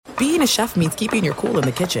Being a chef means keeping your cool in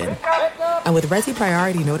the kitchen. And with Resi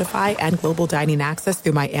Priority Notify and Global Dining Access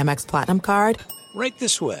through my Amex Platinum card, right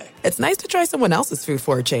this way. It's nice to try someone else's food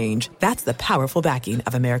for a change. That's the powerful backing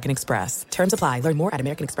of American Express. Terms apply. Learn more at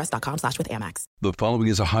americanexpress.com/withAmex. The following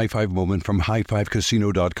is a high-five moment from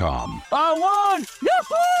highfivecasino.com. I won!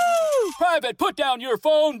 Yahoo! Private, put down your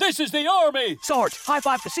phone. This is the Army. Sarge, High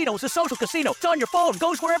Five Casino is a social casino. It's on your phone.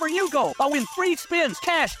 Goes wherever you go. I win free spins,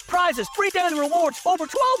 cash, prizes, free daily rewards, over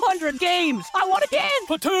 1,200 games. I won again.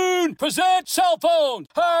 Platoon, present cell phone.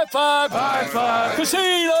 High Five. High Five.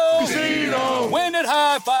 Casino. Casino. Win at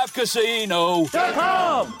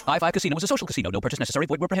highfivecasino.com. High Five Casino is a social casino. No purchase necessary.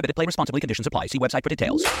 Void where prohibited. Play responsibly. Conditions apply. See website for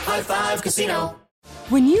details. High Five Casino.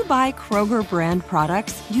 When you buy Kroger brand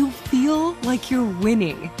products, you feel like you're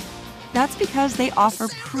winning. That's because they offer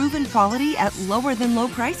proven quality at lower than low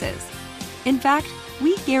prices. In fact,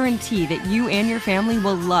 we guarantee that you and your family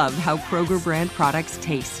will love how Kroger brand products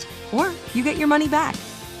taste, or you get your money back.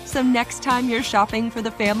 So next time you're shopping for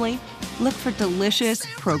the family, look for delicious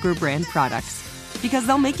Kroger brand products, because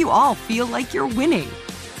they'll make you all feel like you're winning.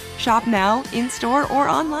 Shop now, in-store, or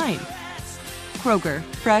online. Kroger,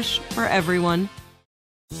 fresh for everyone.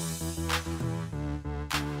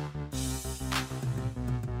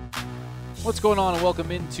 What's going on, and welcome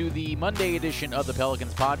into the Monday edition of the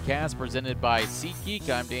Pelicans podcast presented by SeatGeek.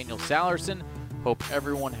 I'm Daniel Sallerson. Hope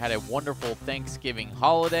everyone had a wonderful Thanksgiving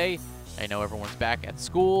holiday. I know everyone's back at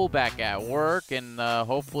school, back at work, and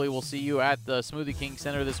hopefully we'll see you at the Smoothie King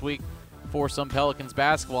Center this week for some Pelicans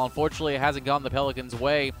basketball. Unfortunately, it hasn't gone the Pelicans'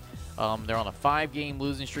 way. They're on a 5-game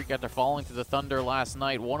losing streak after falling to the Thunder last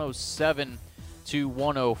night,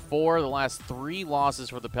 107-104. The last 3 losses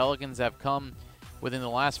for the Pelicans have come within the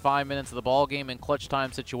last 5 minutes of the ballgame in clutch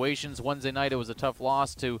time situations. Wednesday night, it was a tough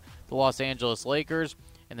loss to the Los Angeles Lakers.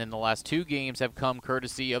 And then the last 2 games have come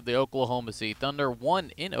courtesy of the Oklahoma City Thunder.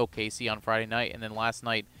 One in OKC on Friday night, and then last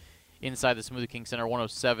night inside the Smoothie King Center,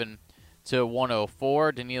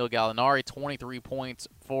 107-104. Danilo Gallinari, 23 points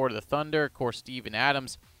for the Thunder. Of course, Steven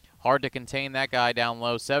Adams, hard to contain that guy down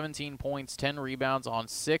low. 17 points, 10 rebounds on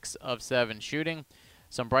 6 of 7 shooting.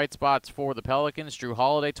 Some bright spots for the Pelicans. Drew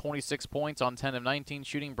Holiday, 26 points on 10 of 19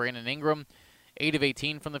 shooting. Brandon Ingram, 8 of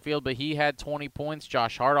 18 from the field, but he had 20 points.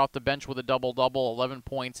 Josh Hart off the bench with a double-double, 11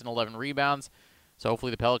 points and 11 rebounds. So hopefully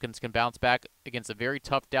the Pelicans can bounce back against a very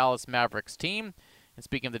tough Dallas Mavericks team. And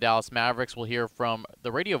speaking of the Dallas Mavericks, we'll hear from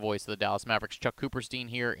the radio voice of the Dallas Mavericks, Chuck Cooperstein,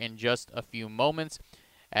 here in just a few moments.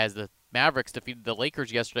 As the Mavericks defeated the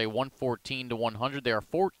Lakers yesterday, 114-100. They are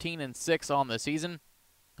 14-6 on the season.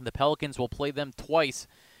 The Pelicans will play them twice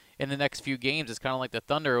in the next few games. It's kind of like the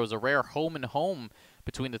Thunder. It was a rare home-and-home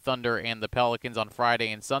between the Thunder and the Pelicans on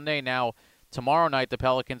Friday and Sunday. Now, tomorrow night, the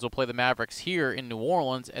Pelicans will play the Mavericks here in New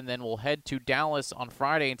Orleans, and then we'll head to Dallas on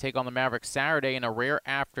Friday and take on the Mavericks Saturday in a rare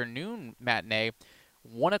afternoon matinee.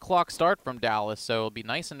 1 o'clock start from Dallas, so it'll be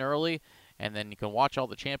nice and early, and then you can watch all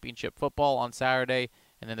the championship football on Saturday,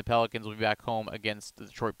 and then the Pelicans will be back home against the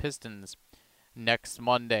Detroit Pistons next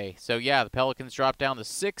Monday. So yeah, the Pelicans dropped down to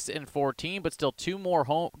 6-14, but still 2 more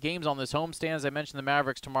home games on this homestand. As I mentioned, the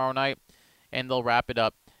Mavericks tomorrow night, and they'll wrap it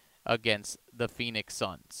up against the Phoenix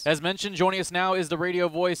Suns. As mentioned, joining us now is the radio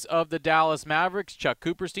voice of the Dallas Mavericks, Chuck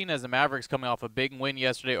Cooperstein, as the Mavericks coming off a big win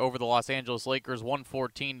yesterday over the Los Angeles Lakers,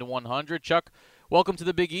 114-100. Chuck, welcome to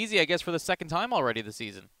the Big Easy, I guess for the second time already this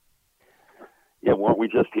season. Yeah, weren't we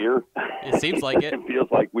just here? It seems like it. It feels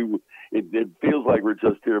like it feels like we're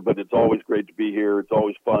just here, but it's always great to be here. It's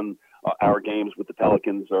always fun. Our games with the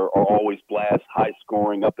Pelicans are always blast, high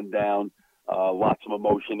scoring, up and down, lots of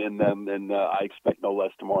emotion in them, and I expect no less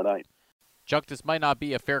tomorrow night. Chuck, this might not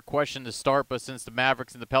be a fair question to start, but since the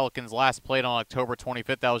Mavericks and the Pelicans last played on October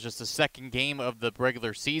 25th, that was just the second game of the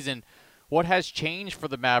regular season. What has changed for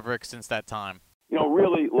the Mavericks since that time?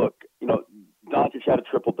 Really, look, Doncic had a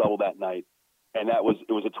triple-double that night, and it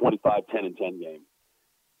was a 25, 10, and 10 game.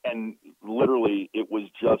 And literally, it was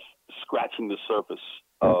just scratching the surface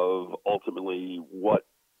of ultimately what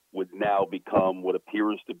would now become what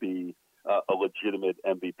appears to be a legitimate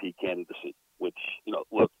MVP candidacy, which,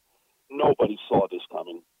 look, nobody saw this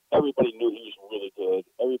coming. Everybody knew he was really good.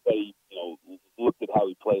 Everybody, looked at how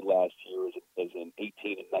he played last year as an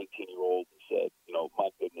 18 and 19-year-old and said, my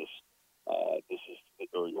goodness, this is,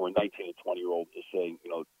 or a 19 and 20-year-old is saying,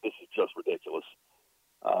 this is just ridiculous.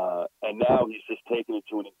 And now he's just taken it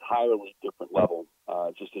to an entirely different level.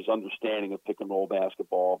 Just his understanding of pick-and-roll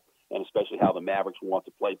basketball, and especially how the Mavericks want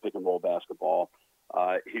to play pick-and-roll basketball.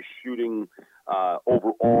 His shooting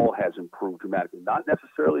overall has improved dramatically. Not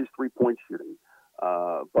necessarily his three-point shooting,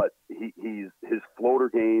 but his floater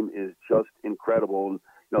game is just incredible. And,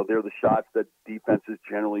 they're the shots that defenses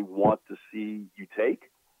generally want to see you take,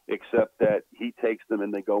 except that he takes them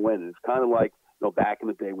and they go in. And it's kind of like, back in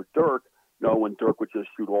the day with Dirk, when Dirk would just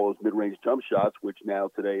shoot all those mid-range jump shots, which now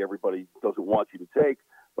today everybody doesn't want you to take.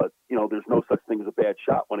 But, there's no such thing as a bad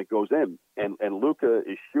shot when it goes in. And Luka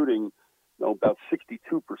is shooting, about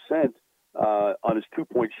 62% on his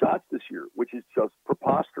two-point shots this year, which is just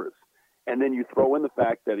preposterous. And then you throw in the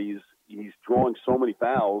fact that he's drawing so many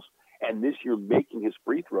fouls, and this year making his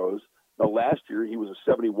free throws. Now, last year he was a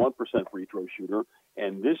 71% free throw shooter,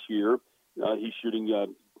 and this year he's shooting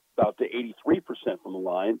about to 83% from the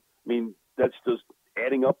line. I mean, that's just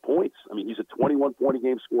adding up points. I mean, he's a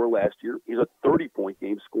 21-point-a-game scorer last year. He's a 30-point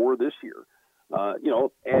game scorer this year.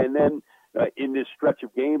 And then in this stretch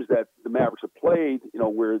of games that the Mavericks have played,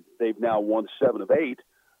 where they've now won 7 of 8,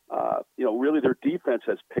 really their defense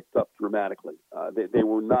has picked up dramatically. They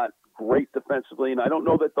were not great defensively, and I don't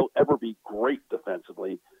know that they'll ever be great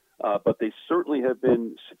defensively, but they certainly have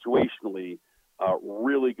been situationally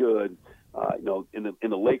really good. In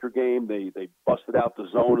the Laker game, they busted out the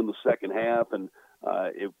zone in the second half, and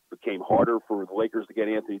it became harder for the Lakers to get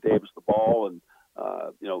Anthony Davis the ball, and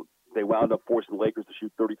they wound up forcing the Lakers to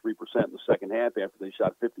shoot 33% in the second half after they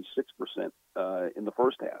shot 56% in the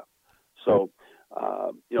first half. So,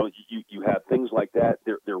 you have things like that.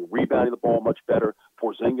 They're rebounding the ball much better.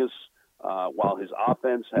 Porzingis, while his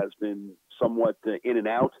offense has been somewhat in and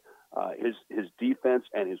out, his defense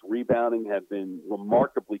and his rebounding have been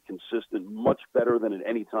remarkably consistent, much better than at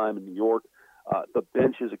any time in New York. The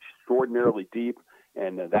bench is extraordinarily deep,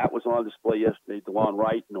 and that was on display yesterday. DeLon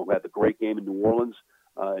Wright, had the great game in New Orleans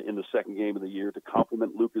in the second game of the year to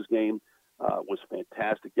complement Luka's game. Was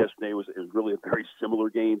fantastic. Yesterday was really a very similar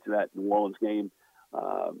game to that New Orleans game.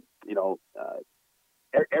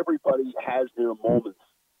 Everybody has their moments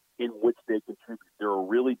in which they contribute. They're a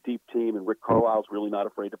really deep team, and Rick Carlisle's really not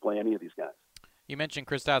afraid to play any of these guys. You mentioned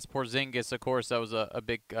Kristaps Porzingis. Of course, that was a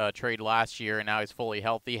big trade last year, and now he's fully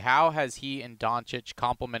healthy. How has he and Doncic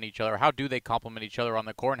complement each other? How do they complement each other on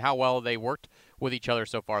the court, and how well have they worked with each other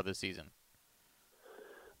so far this season?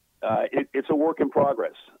 It's a work in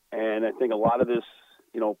progress, and I think a lot of this,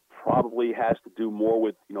 probably has to do more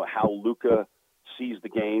with, how Luka sees the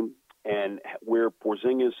game and where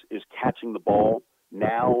Porzingis is catching the ball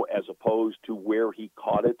now as opposed to where he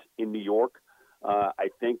caught it in New York. I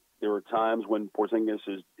think there are times when Porzingis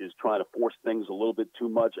is trying to force things a little bit too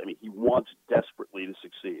much. I mean, he wants desperately to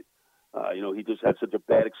succeed. He just had such a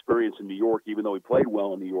bad experience in New York, even though he played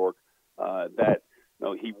well in New York, that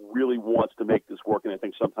he really wants to make this work, and I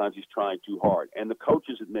think sometimes he's trying too hard. And the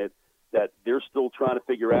coaches admit that they're still trying to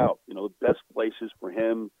figure out, the best places for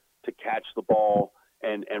him to catch the ball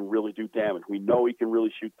and really do damage. We know he can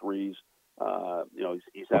really shoot threes.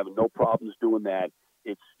 He's having no problems doing that.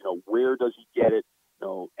 It's, where does he get it?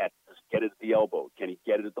 Does he get it at the elbow? Can he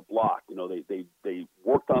get it at the block? They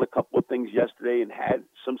worked on a couple of things yesterday and had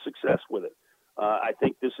some success with it. I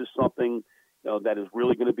think this is something, that is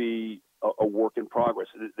really going to be a work in progress.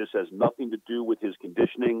 This has nothing to do with his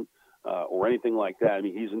conditioning or anything like that. I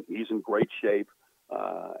mean, he's in great shape,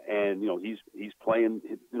 and he's playing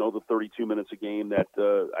the 32 minutes a game that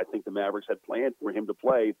I think the Mavericks had planned for him to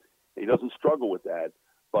play. He doesn't struggle with that,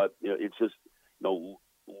 but it's just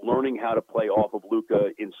learning how to play off of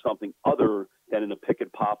Luka in something other than in a pick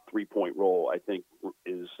and pop 3-point roll. I think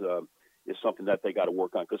is something that they got to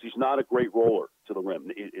work on, because he's not a great roller to the rim.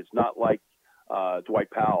 It's not like Dwight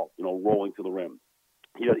Powell, rolling to the rim.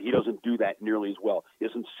 He doesn't do that nearly as well. He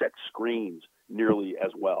doesn't set screens nearly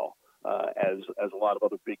as well as a lot of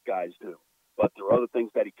other big guys do. But there are other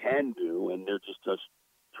things that he can do, and they're just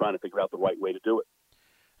trying to figure out the right way to do it.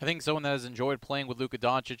 I think someone that has enjoyed playing with Luka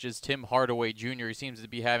Doncic is Tim Hardaway Jr. He seems to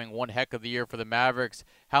be having one heck of the year for the Mavericks.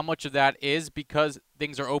 How much of that is because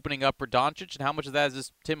things are opening up for Doncic, and how much of that is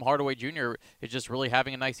just Tim Hardaway Jr. is just really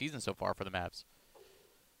having a nice season so far for the Mavs?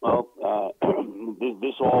 Well,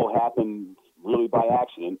 this all happened really by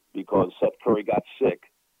accident because Seth Curry got sick,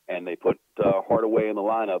 and they put Hardaway in the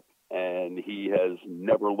lineup, and he has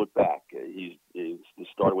never looked back. He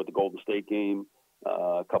started with the Golden State game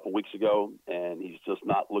a couple weeks ago, and he's just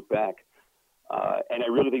not looked back. And I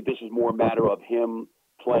really think this is more a matter of him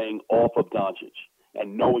playing off of Doncic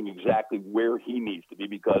and knowing exactly where he needs to be,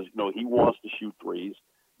 because he wants to shoot threes.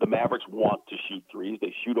 The Mavericks want to shoot threes.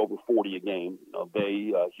 They shoot over 40 a game.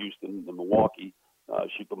 They, Houston and Milwaukee,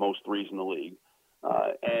 shoot the most threes in the league.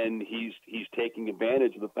 And he's taking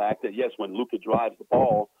advantage of the fact that, yes, when Luka drives the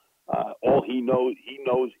ball, all he knows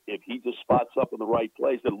if he just spots up in the right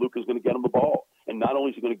place, that Luka's going to get him the ball. And not only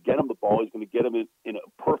is he going to get him the ball, he's going to get him in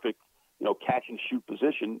a perfect, catch and shoot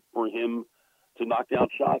position for him to knock down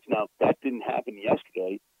shots. Now, that didn't happen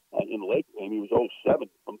yesterday in the Lakers game. He was 0-7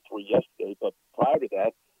 from 3 yesterday. But prior to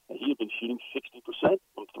that, and he had been shooting 60%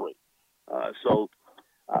 from three. So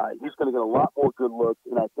he's going to get a lot more good looks,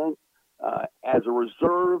 and I think as a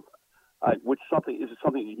reserve, which is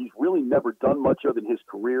something he's really never done much of in his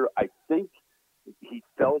career, I think he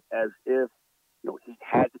felt as if he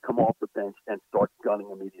had to come off the bench and start gunning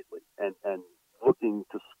immediately and looking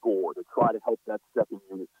to score, to try to help that second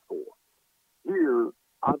unit score. Here,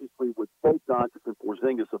 obviously, with both Doncic and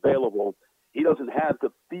Porzingis available, he doesn't have to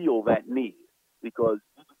feel that need because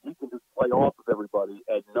he can just play off of everybody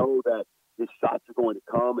and know that his shots are going to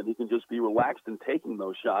come, and he can just be relaxed in taking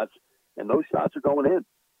those shots, and those shots are going in.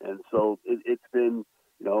 And so it's been,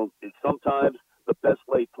 sometimes the best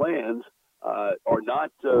laid plans are not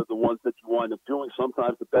the ones that you wind up doing.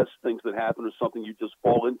 Sometimes the best things that happen are something you just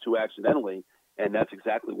fall into accidentally, and that's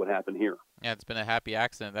exactly what happened here. Yeah, it's been a happy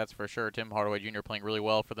accident, that's for sure. Tim Hardaway Jr. playing really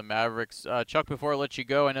well for the Mavericks. Chuck, before I let you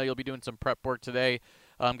go, I know you'll be doing some prep work today,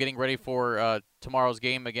 getting ready for tomorrow's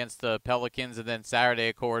game against the Pelicans, and then Saturday,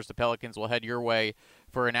 of course, the Pelicans will head your way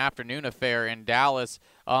for an afternoon affair in Dallas.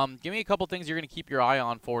 Give me a couple things you're going to keep your eye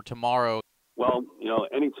on for tomorrow. Well,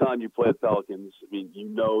 anytime you play the Pelicans,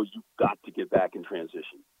 you've got to get back in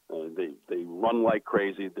transition. They run like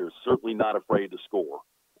crazy. They're certainly not afraid to score.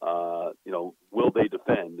 Will they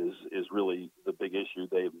defend is really the big issue.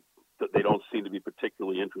 They don't seem to be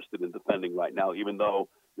particularly interested in defending right now, even though,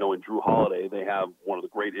 in Drew Holiday, they have one of the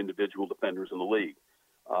great individual defenders in the league.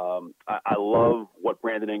 I love what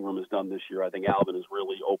Brandon Ingram has done this year. I think Alvin has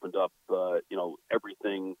really opened up,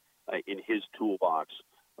 everything in his toolbox.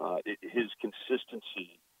 His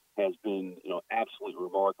consistency has been, absolutely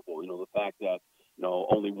remarkable. The fact that,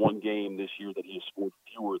 only one game this year that he has scored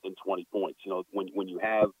fewer than 20 points. When you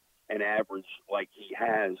have an average like he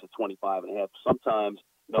has, a 25.5, sometimes,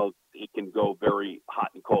 it can go very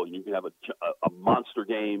hot and cold. You can have a monster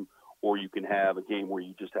game, or you can have a game where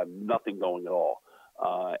you just have nothing going at all.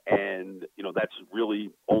 And that's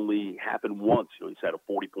really only happened once. He's had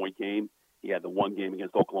a 40-point game. He had the one game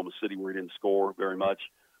against Oklahoma City where he didn't score very much.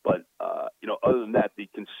 But, other than that, the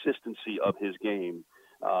consistency of his game,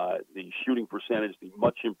 the shooting percentage, the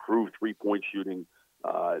much improved three-point shooting,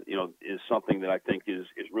 is something that I think is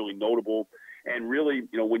really notable. And really,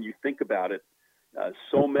 when you think about it,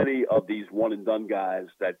 so many of these one-and-done guys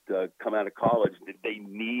that come out of college, they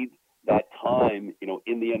need that time,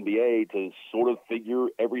 in the NBA to sort of figure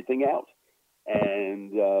everything out.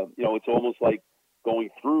 And, it's almost like going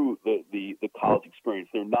through the college experience.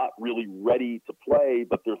 They're not really ready to play,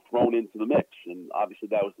 but they're thrown into the mix. And obviously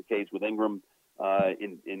that was the case with Ingram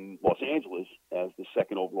in Los Angeles as the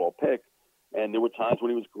second overall pick. And there were times when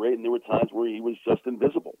he was great, and there were times where he was just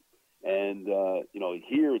invisible. And,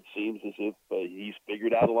 here it seems as if he's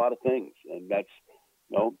figured out a lot of things. And that's,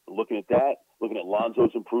 looking at that, looking at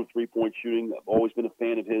Lonzo's improved three-point shooting. I've always been a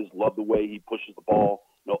fan of his, love the way he pushes the ball,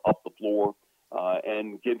 up the floor,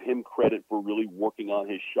 and give him credit for really working on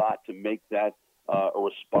his shot to make that a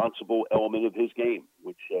responsible element of his game,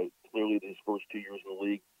 which clearly his first 2 years in the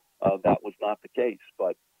league, that was not the case.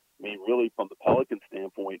 But, really from the Pelicans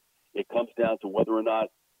standpoint, it comes down to whether or not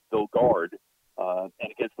they'll guard.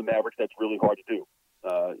 And against the Mavericks, that's really hard to do.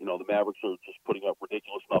 The Mavericks are just putting up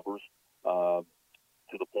ridiculous numbers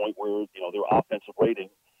to the point where, their offensive rating,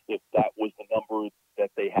 if that was the number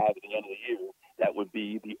that they have at the end of the year, that would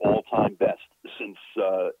be the all-time best since,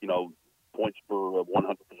 points per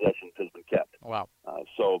 100 possessions has been kept. Wow.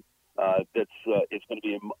 It's going to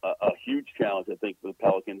be a huge challenge, I think, for the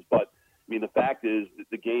Pelicans. But, the fact is that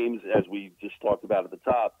the games, as we just talked about at the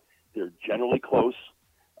top, they're generally close.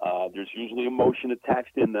 There's usually emotion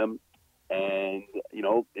attached in them. And,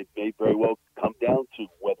 it may very well come down to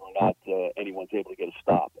whether or not anyone's able to get a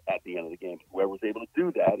stop at the end of the game. Whoever's able to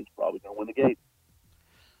do that is probably going to win the game.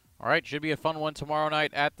 All right, should be a fun one tomorrow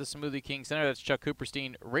night at the Smoothie King Center. That's Chuck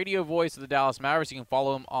Cooperstein, radio voice of the Dallas Mavericks. You can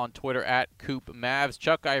follow him on Twitter at CoopMavs.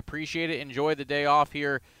 Chuck, I appreciate it. Enjoy the day off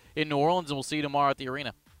here in New Orleans, and we'll see you tomorrow at the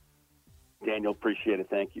arena. Daniel, appreciate it.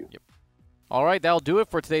 Thank you. Yep. All right, that'll do it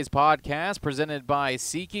for today's podcast presented by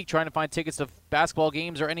SeatGeek. Trying to find tickets to basketball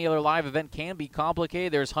games or any other live event can be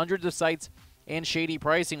complicated. There's hundreds of sites and shady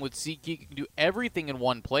pricing. With SeatGeek, you can do everything in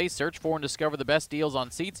one place. Search for and discover the best deals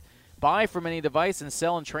on seats, buy from any device, and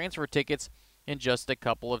sell and transfer tickets in just a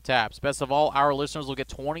couple of taps. Best of all, our listeners will get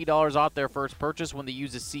 $20 off their first purchase when they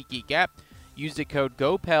use the SeatGeek app. Use the code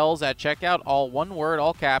GOPELS at checkout, all one word,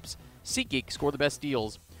 all caps. SeatGeek, score the best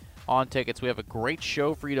deals on tickets. We have a great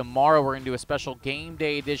show for you tomorrow. We're going to do a special game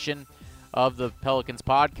day edition of the Pelicans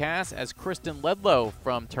podcast as Kristen Ledlow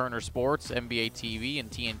from Turner Sports, NBA TV, and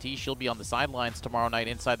TNT. She'll be on the sidelines tomorrow night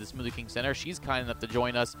inside the Smoothie King Center. She's kind enough to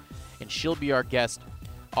join us, and she'll be our guest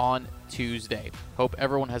on Tuesday. Hope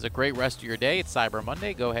everyone has a great rest of your day. It's Cyber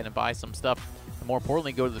Monday. Go ahead and buy some stuff. And more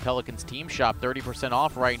importantly, go to the Pelicans team shop. 30%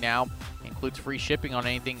 off right now. Includes free shipping on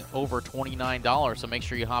anything over $29. So make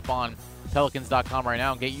sure you hop on Pelicans.com right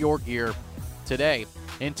now and get your gear today.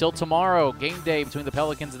 Until tomorrow, game day between the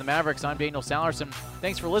Pelicans and the Mavericks, I'm Daniel Sallerson.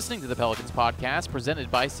 Thanks for listening to the Pelicans podcast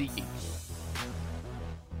presented by SeatGeek.